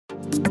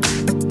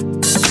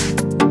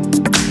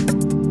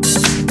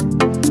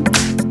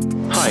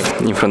Hi,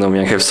 in front of me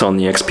I have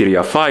SONY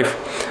Xperia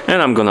 5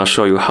 and I'm gonna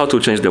show you how to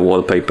change the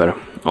wallpaper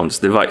on this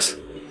device.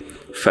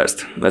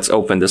 First, let's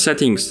open the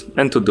settings,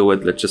 and to do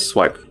it, let's just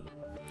swipe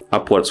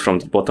upwards from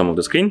the bottom of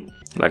the screen,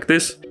 like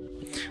this,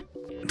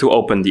 to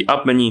open the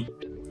app menu.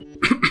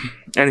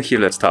 And here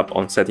let's tap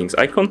on settings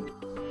icon.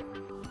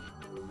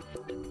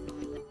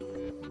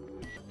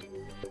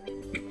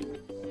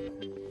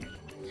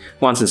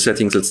 Once in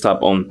settings, let's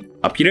tap on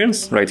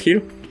appearance right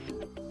here.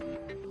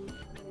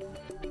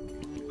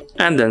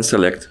 And then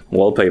select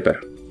wallpaper.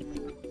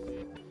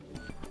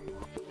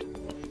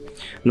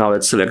 Now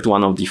let's select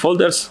one of the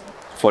folders,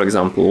 for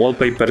example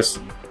wallpapers.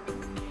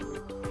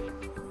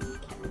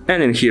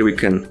 And in here we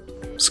can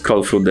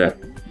scroll through the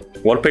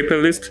wallpaper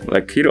list,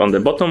 like here on the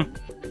bottom,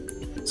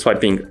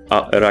 swiping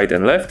right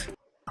and left,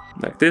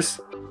 like this.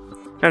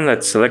 And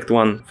let's select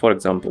one, for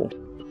example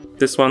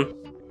this one.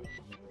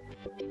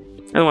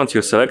 And once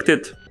you select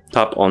it,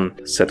 tap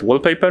on set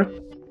wallpaper.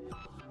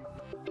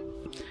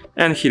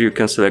 And here you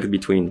can select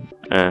between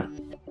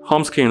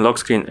home screen, lock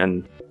screen,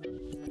 and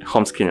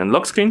home screen and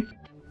lock screen.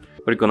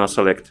 We're gonna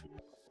select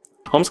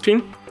home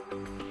screen.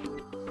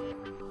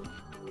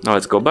 Now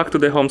let's go back to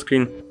the home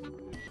screen.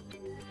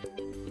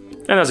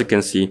 And as you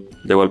can see,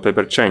 the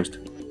wallpaper changed.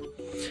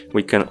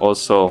 We can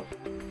also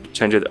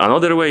change it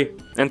another way,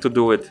 and to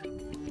do it,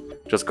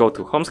 just go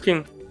to home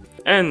screen,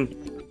 and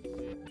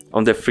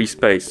on the free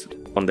space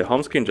on the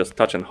home screen, just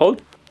touch and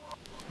hold.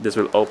 This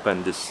will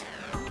open this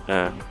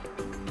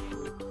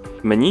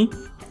menu,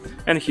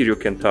 and here you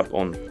can tap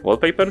on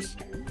wallpapers,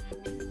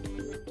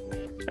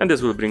 and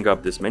this will bring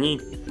up this menu.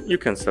 You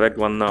can select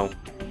one now.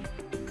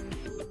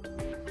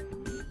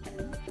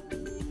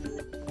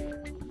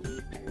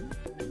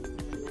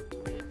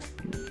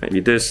 Maybe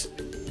this.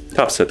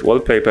 Tap set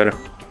wallpaper,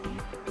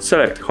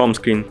 select home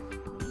screen,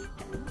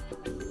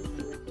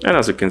 and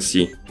as you can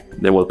see,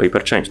 the wallpaper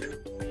changed.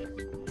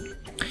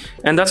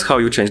 And that's how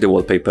you change the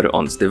wallpaper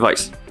on this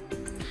device.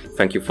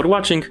 Thank you for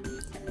watching.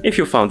 If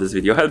you found this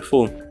video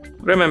helpful,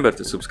 remember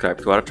to subscribe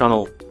to our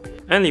channel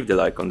and leave the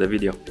like on the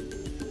video.